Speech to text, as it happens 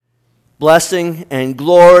Blessing and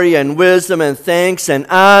glory and wisdom and thanks and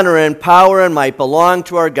honor and power and might belong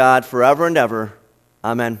to our God forever and ever.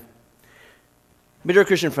 Amen. My dear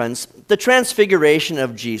Christian friends, the transfiguration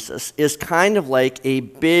of Jesus is kind of like a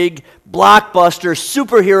big blockbuster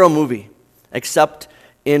superhero movie, except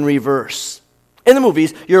in reverse. In the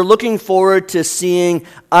movies, you're looking forward to seeing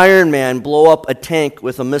Iron Man blow up a tank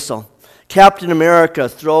with a missile, Captain America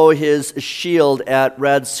throw his shield at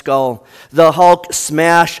Red Skull, the Hulk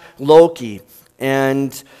smash Loki,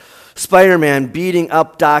 and Spider-Man beating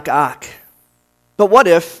up Doc Ock. But what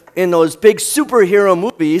if, in those big superhero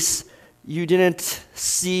movies, you didn't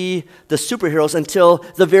see the superheroes until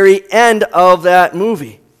the very end of that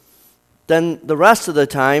movie? Then the rest of the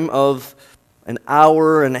time of an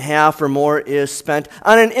hour and a half or more is spent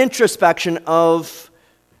on an introspection of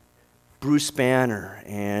Bruce Banner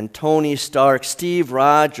and Tony Stark, Steve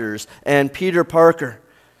Rogers, and Peter Parker.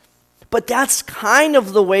 But that's kind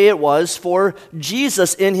of the way it was for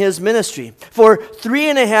Jesus in his ministry. For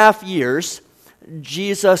 3.5 years,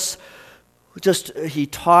 Jesus he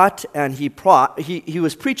taught and he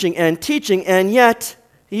was preaching and teaching, and yet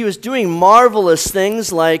he was doing marvelous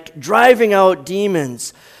things like driving out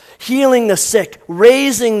demons, healing the sick,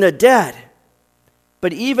 raising the dead.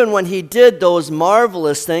 But even when he did those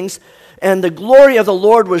marvelous things, and the glory of the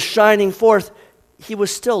Lord was shining forth, he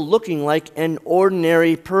was still looking like an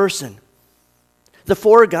ordinary person. The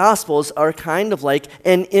four Gospels are kind of like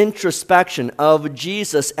an introspection of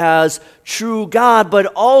Jesus as true God, but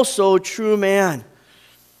also true man.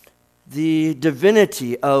 The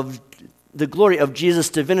glory of Jesus'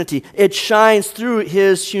 divinity, it shines through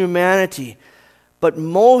his humanity. But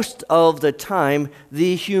most of the time,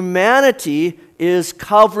 the humanity is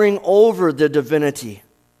covering over the divinity,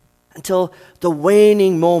 until the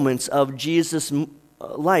waning moments of Jesus'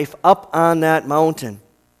 life up on that mountain.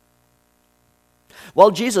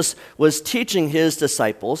 While Jesus was teaching his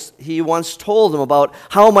disciples, he once told them about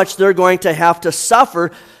how much they're going to have to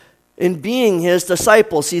suffer in being his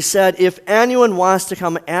disciples. He said, "If anyone wants to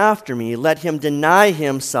come after me, let him deny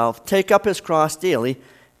himself, take up his cross daily,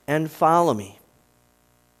 and follow me."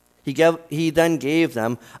 He then gave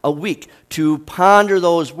them a week to ponder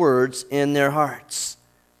those words in their hearts.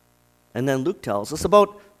 And then Luke tells us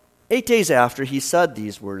about 8 days after he said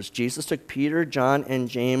these words, Jesus took Peter, John, and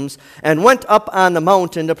James and went up on the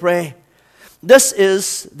mountain to pray. This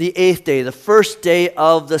is the 8th day, the first day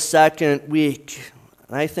of the second week.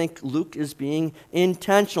 And I think Luke is being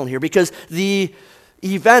intentional here because the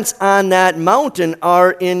events on that mountain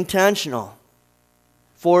are intentional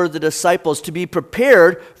for the disciples to be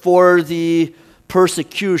prepared for the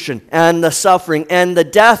persecution and the suffering and the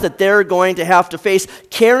death that they're going to have to face,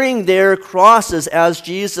 carrying their crosses as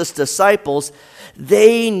Jesus' disciples.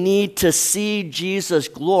 They need to see Jesus'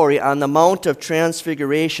 glory on the Mount of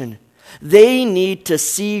Transfiguration. They need to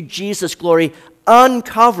see Jesus' glory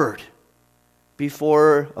uncovered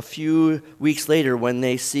before a few weeks later when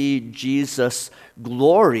they see Jesus'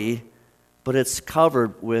 glory, but it's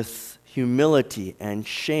covered with humility and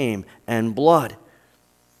shame and blood.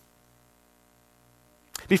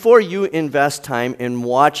 Before you invest time in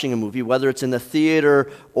watching a movie, whether it's in the theater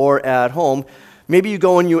or at home, maybe you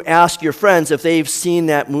go and you ask your friends if they've seen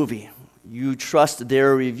that movie. You trust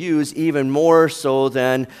their reviews even more so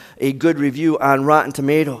than a good review on Rotten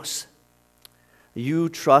Tomatoes. You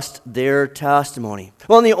trust their testimony.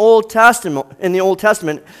 Well, in the Old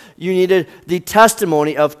Testament, you needed the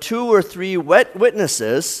testimony of 2 or 3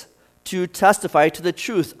 witnesses to testify to the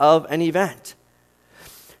truth of an event.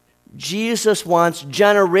 Jesus wants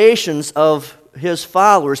generations of his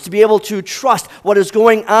followers to be able to trust what is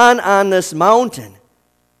going on this mountain.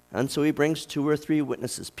 And so he brings 2 or 3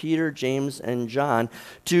 witnesses, Peter, James, and John,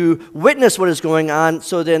 to witness what is going on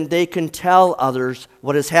so then they can tell others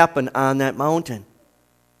what has happened on that mountain.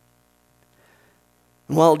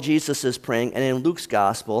 And while Jesus is praying, and in Luke's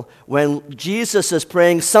gospel, when Jesus is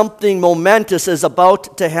praying, something momentous is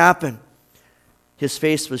about to happen. His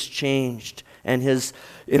face was changed, and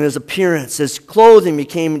in his appearance, his clothing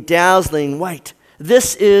became dazzling white.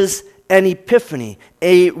 This is an epiphany,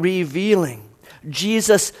 a revealing.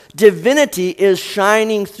 Jesus' divinity is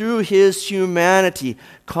shining through his humanity,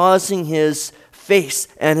 causing his face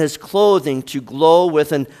and his clothing to glow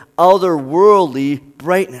with an otherworldly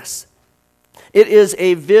brightness. It is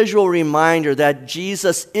a visual reminder that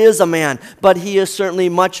Jesus is a man, but he is certainly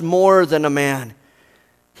much more than a man.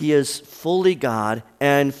 He is fully God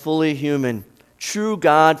and fully human. True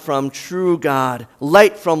God from true God,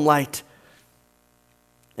 light from light.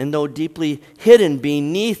 And though deeply hidden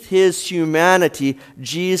beneath his humanity,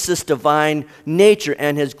 Jesus' divine nature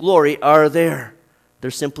and his glory are there. They're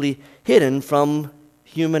simply hidden from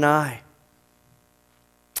human eye.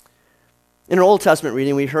 In our Old Testament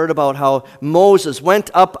reading, we heard about how Moses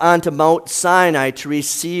went up onto Mount Sinai to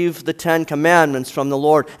receive the 10 Commandments from the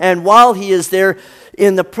Lord. And while he is there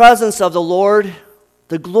in the presence of the Lord,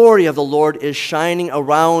 the glory of the Lord is shining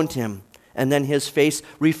around him. And then his face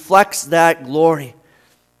reflects that glory.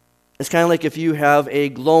 It's kind of like if you have a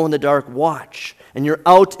glow-in-the-dark watch and you're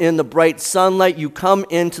out in the bright sunlight, you come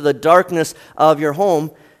into the darkness of your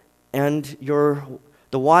home and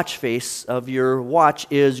the watch face of your watch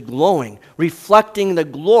is glowing, reflecting the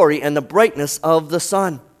glory and the brightness of the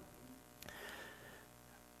sun.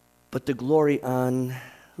 But the glory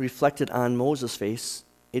reflected on Moses' face,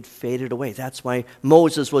 it faded away. That's why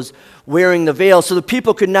Moses was wearing the veil, so the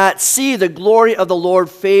people could not see the glory of the Lord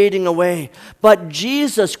fading away. But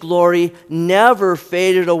Jesus' glory never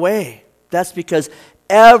faded away. That's because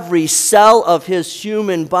every cell of his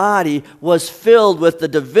human body was filled with the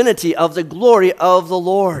divinity of the glory of the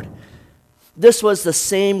Lord. This was the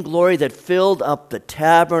same glory that filled up the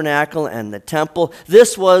tabernacle and the temple.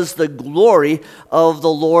 This was the glory of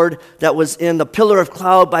the Lord that was in the pillar of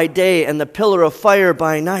cloud by day and the pillar of fire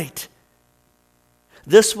by night.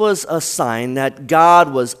 This was a sign that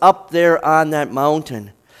God was up there on that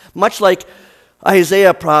mountain. Much like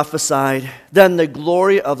Isaiah prophesied, then the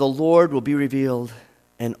glory of the Lord will be revealed,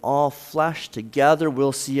 and all flesh together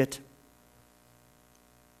will see it.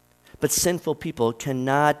 But sinful people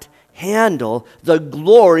cannot handle the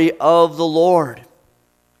glory of the Lord.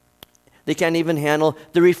 They can't even handle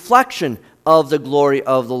the reflection of the glory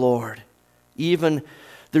of the Lord. Even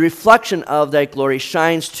the reflection of that glory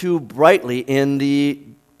shines too brightly in the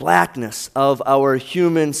blackness of our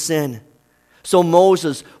human sin. So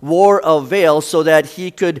Moses wore a veil so that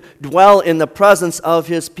he could dwell in the presence of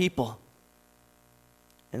his people.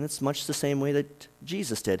 And it's much the same way that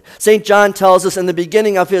Jesus did. St. John tells us in the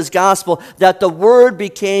beginning of his gospel that the Word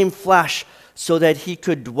became flesh so that he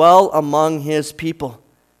could dwell among his people.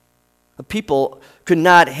 The people could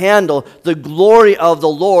not handle the glory of the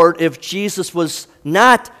Lord if Jesus was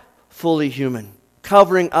not fully human,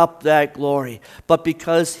 covering up that glory. But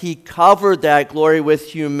because he covered that glory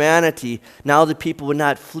with humanity, now the people would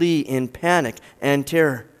not flee in panic and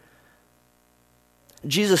terror.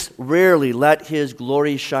 Jesus rarely let his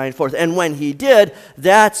glory shine forth. And when he did,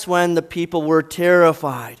 that's when the people were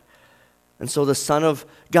terrified. And so the Son of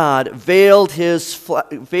God veiled his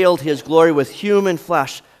glory with human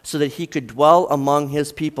flesh so that he could dwell among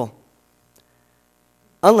his people.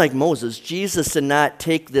 Unlike Moses, Jesus did not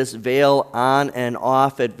take this veil on and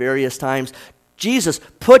off at various times. Jesus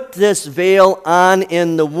put this veil on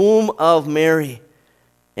in the womb of Mary.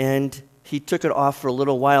 And he took it off for a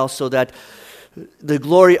little while so that the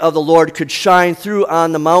glory of the Lord could shine through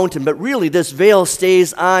on the mountain. But really, this veil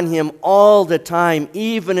stays on him all the time,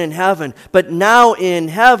 even in heaven. But now in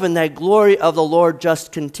heaven, that glory of the Lord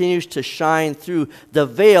just continues to shine through the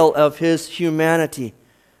veil of his humanity.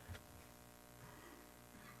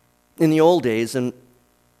 In the old days, and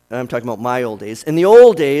I'm talking about my old days, in the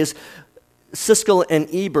old days, Siskel and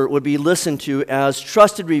Ebert would be listened to as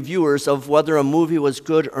trusted reviewers of whether a movie was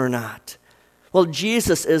good or not. Well,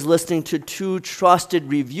 Jesus is listening to two trusted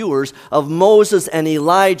reviewers of Moses and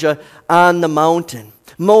Elijah on the mountain.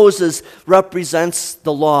 Moses represents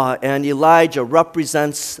the law, and Elijah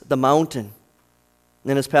represents the mountain.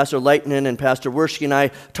 And as Pastor Leitner and Pastor Werschke and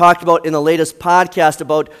I talked about in the latest podcast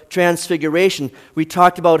about transfiguration, we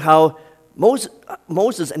talked about how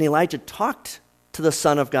Moses and Elijah talked to the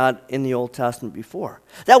Son of God in the Old Testament before.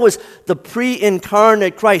 That was the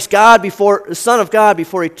pre-incarnate Christ, the Son of God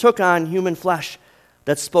before he took on human flesh,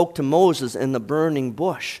 that spoke to Moses in the burning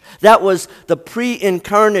bush. That was the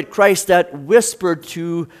pre-incarnate Christ that whispered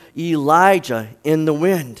to Elijah in the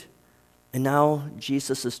wind. And now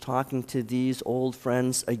Jesus is talking to these old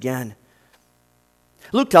friends again.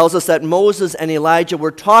 Luke tells us that Moses and Elijah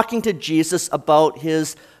were talking to Jesus about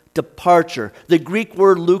his departure. The Greek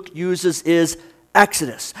word Luke uses is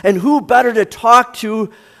Exodus. And who better to talk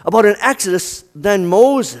to about an Exodus than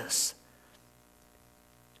Moses?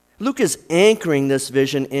 Luke is anchoring this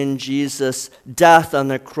vision in Jesus' death on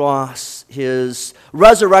the cross, his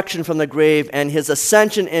resurrection from the grave, and his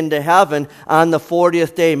ascension into heaven on the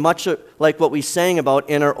 40th day, much like what we sang about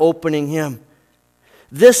in our opening hymn.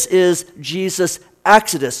 This is Jesus'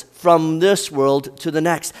 exodus from this world to the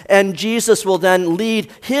next. And Jesus will then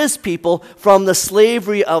lead his people from the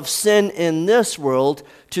slavery of sin in this world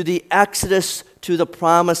to the exodus to the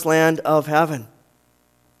promised land of heaven.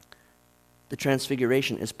 The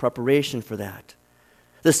transfiguration is preparation for that.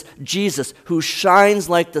 This Jesus who shines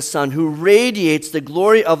like the sun, who radiates the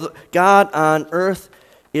glory of God on earth,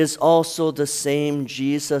 is also the same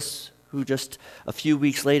Jesus who just a few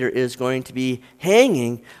weeks later is going to be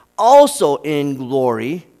hanging also in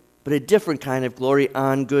glory, but a different kind of glory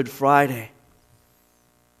on Good Friday.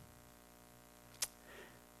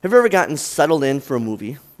 Have you ever gotten settled in for a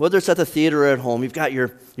movie? Whether it's at the theater or at home, you've got your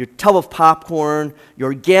tub of popcorn,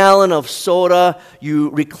 your gallon of soda, you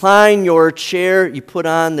recline your chair, you put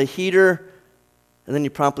on the heater, and then you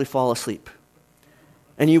promptly fall asleep.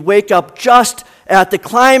 And you wake up just at the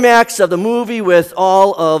climax of the movie with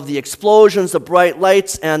all of the explosions, the bright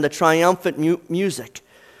lights, and the triumphant music.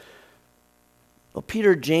 Well,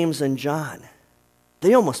 Peter, James, and John,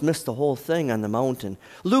 they almost missed the whole thing on the mountain.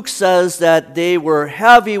 Luke says that they were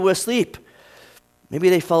heavy with sleep. Maybe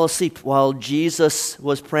they fell asleep while Jesus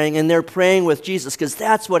was praying, and they're praying with Jesus, because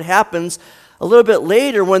that's what happens a little bit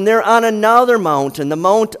later when they're on another mountain, the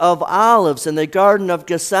Mount of Olives in the Garden of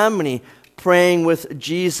Gethsemane, praying with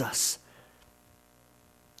Jesus.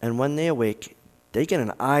 And when they awake, they get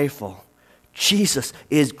an eyeful. Jesus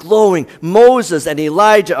is glowing. Moses and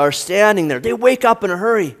Elijah are standing there. They wake up in a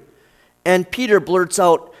hurry. And Peter blurts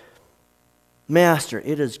out, "Master,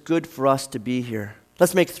 it is good for us to be here.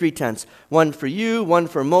 Let's make 3 tents. One for you, one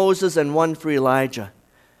for Moses, and one for Elijah."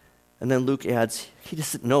 And then Luke adds, he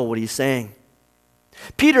doesn't know what he's saying.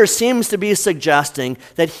 Peter seems to be suggesting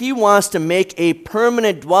that he wants to make a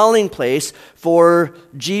permanent dwelling place for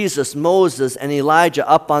Jesus, Moses, and Elijah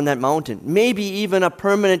up on that mountain. Maybe even a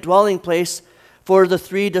permanent dwelling place for the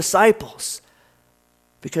 3 disciples.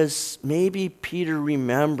 Because maybe Peter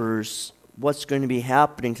remembers what's going to be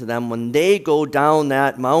happening to them when they go down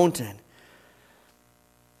that mountain.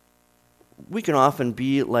 We can often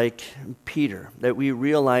be like Peter, that we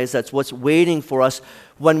realize that's what's waiting for us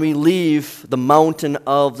when we leave the mountain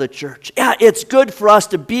of the church. Yeah, it's good for us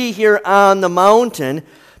to be here on the mountain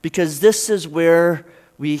because this is where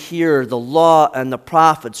we hear the law and the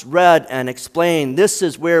prophets read and explained. This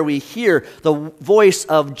is where we hear the voice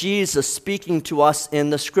of Jesus speaking to us in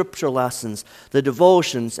the scripture lessons, the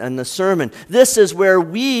devotions, and the sermon. This is where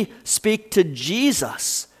we speak to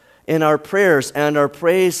Jesus in our prayers and our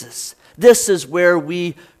praises. This is where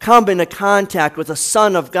we come into contact with the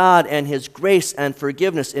Son of God and His grace and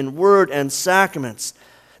forgiveness in word and sacraments.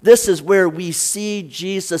 This is where we see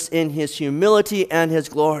Jesus in His humility and His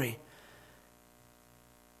glory.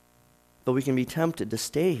 But we can be tempted to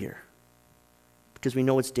stay here because we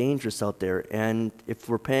know it's dangerous out there. And if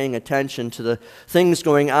we're paying attention to the things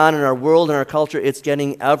going on in our world and our culture, it's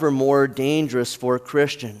getting ever more dangerous for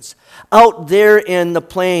Christians. Out there in the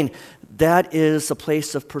plain, that is a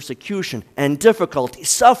place of persecution and difficulty,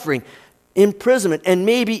 suffering, imprisonment, and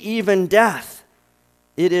maybe even death.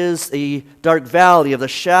 It is a dark valley of the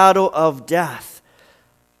shadow of death.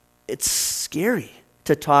 It's scary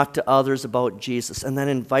to talk to others about Jesus and then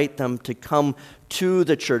invite them to come to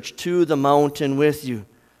the church, to the mountain with you.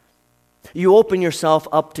 You open yourself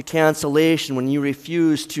up to cancellation when you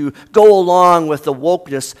refuse to go along with the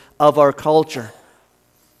wokeness of our culture.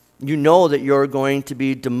 You know that you're going to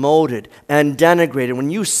be demoted and denigrated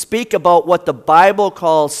when you speak about what the Bible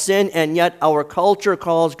calls sin and yet our culture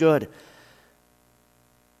calls good.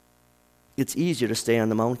 It's easier to stay on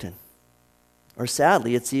the mountain. Or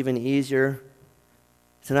sadly, it's even easier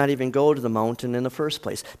to not even go to the mountain in the first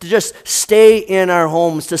place. To just stay in our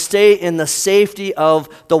homes, to stay in the safety of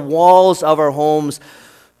the walls of our homes,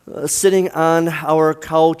 sitting on our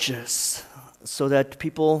couches, so that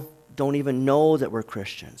people don't even know that we're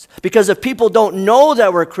Christians. Because if people don't know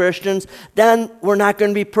that we're Christians, then we're not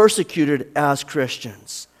going to be persecuted as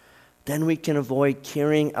Christians. Then we can avoid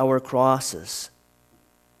carrying our crosses.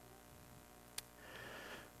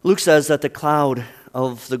 Luke says that the cloud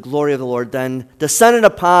of the glory of the Lord then descended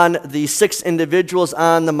upon the 6 individuals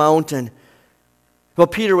on the mountain. While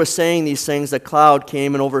Peter was saying these things, the cloud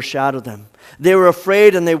came and overshadowed them. They were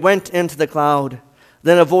afraid and they went into the cloud.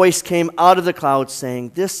 Then a voice came out of the cloud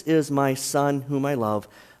saying, "This is my Son whom I love.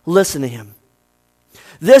 Listen to him."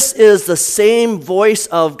 This is the same voice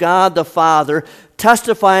of God the Father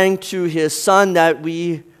testifying to His Son that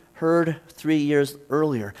we heard 3 years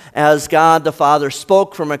earlier, as God the Father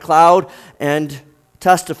spoke from a cloud and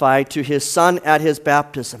testified to His Son at His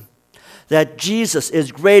baptism. That Jesus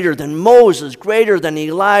is greater than Moses, greater than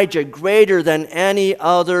Elijah, greater than any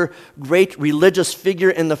other great religious figure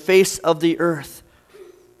in the face of the earth.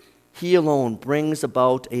 He alone brings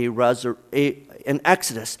about an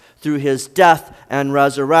exodus through His death and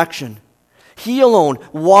resurrection. He alone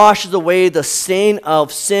washes away the stain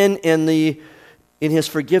of sin in His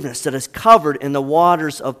forgiveness that is covered in the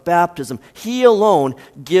waters of baptism. He alone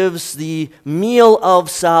gives the meal of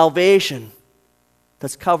salvation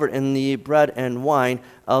that's covered in the bread and wine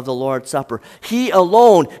of the Lord's Supper. He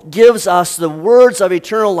alone gives us the words of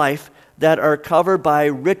eternal life that are covered by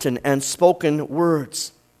written and spoken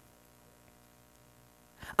words.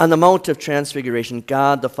 On the Mount of Transfiguration,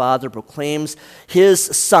 God the Father proclaims his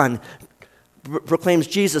Son, proclaims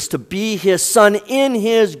Jesus to be his Son in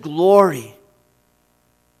his glory.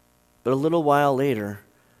 But a little while later,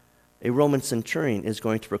 a Roman centurion is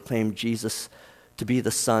going to proclaim Jesus to be the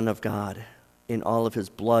Son of God in all of his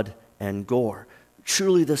blood and gore.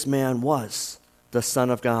 Truly, this man was the Son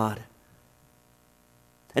of God.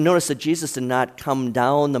 And notice that Jesus did not come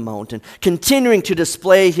down the mountain, continuing to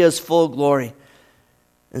display his full glory.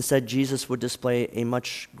 Instead, Jesus would display a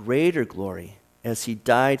much greater glory as he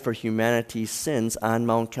died for humanity's sins on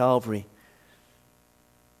Mount Calvary.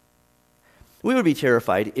 We would be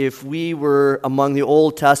terrified if we were among the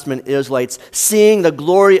Old Testament Israelites, seeing the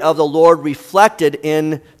glory of the Lord reflected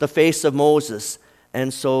in the face of Moses.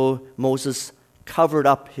 And so Moses covered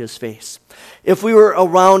up his face. If we were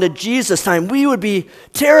around at Jesus' time, we would be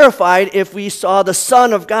terrified if we saw the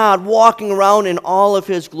Son of God walking around in all of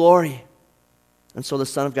his glory. And so the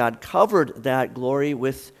Son of God covered that glory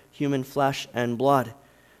with human flesh and blood.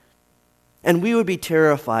 And we would be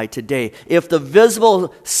terrified today if the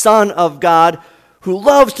visible Son of God, who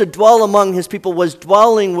loves to dwell among his people, was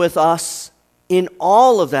dwelling with us in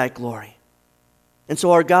all of that glory. And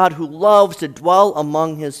so our God, who loves to dwell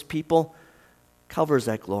among his people, covers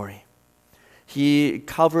that glory. He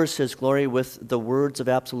covers his glory with the words of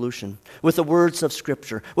absolution, with the words of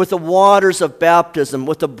Scripture, with the waters of baptism,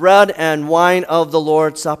 with the bread and wine of the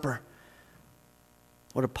Lord's Supper.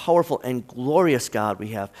 What a powerful and glorious God we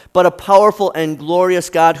have. But a powerful and glorious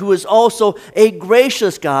God who is also a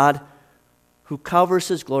gracious God who covers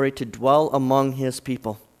his glory to dwell among his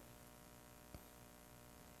people.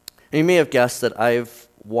 And you may have guessed that I've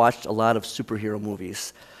watched a lot of superhero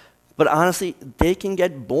movies. But honestly, they can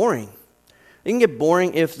get boring. They can get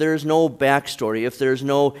boring if there's no backstory, if there's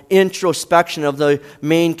no introspection of the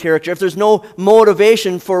main character, if there's no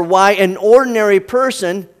motivation for why an ordinary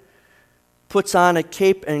person puts on a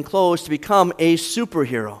cape and clothes to become a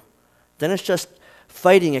superhero. Then it's just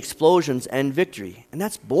fighting, explosions, and victory. And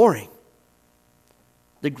that's boring.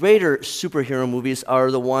 The greater superhero movies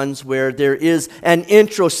are the ones where there is an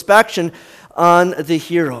introspection on the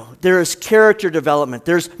hero. There is character development.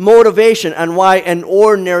 There's motivation on why an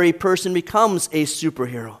ordinary person becomes a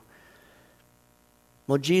superhero.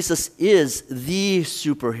 Well, Jesus is the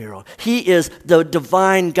superhero. He is the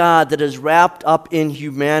divine God that is wrapped up in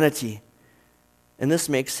humanity. And this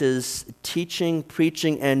makes his teaching,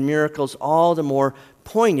 preaching, and miracles all the more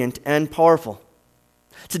poignant and powerful.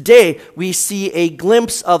 Today, we see a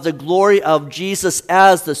glimpse of the glory of Jesus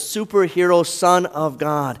as the superhero Son of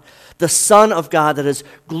God. The Son of God that is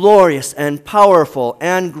glorious and powerful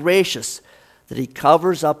and gracious, that he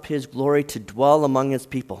covers up his glory to dwell among his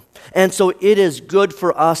people. And so it is good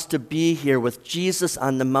for us to be here with Jesus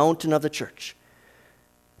on the mountain of the church.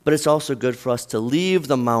 But it's also good for us to leave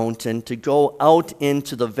the mountain, to go out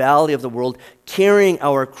into the valley of the world, carrying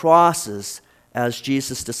our crosses as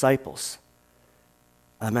Jesus' disciples.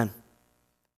 Amen.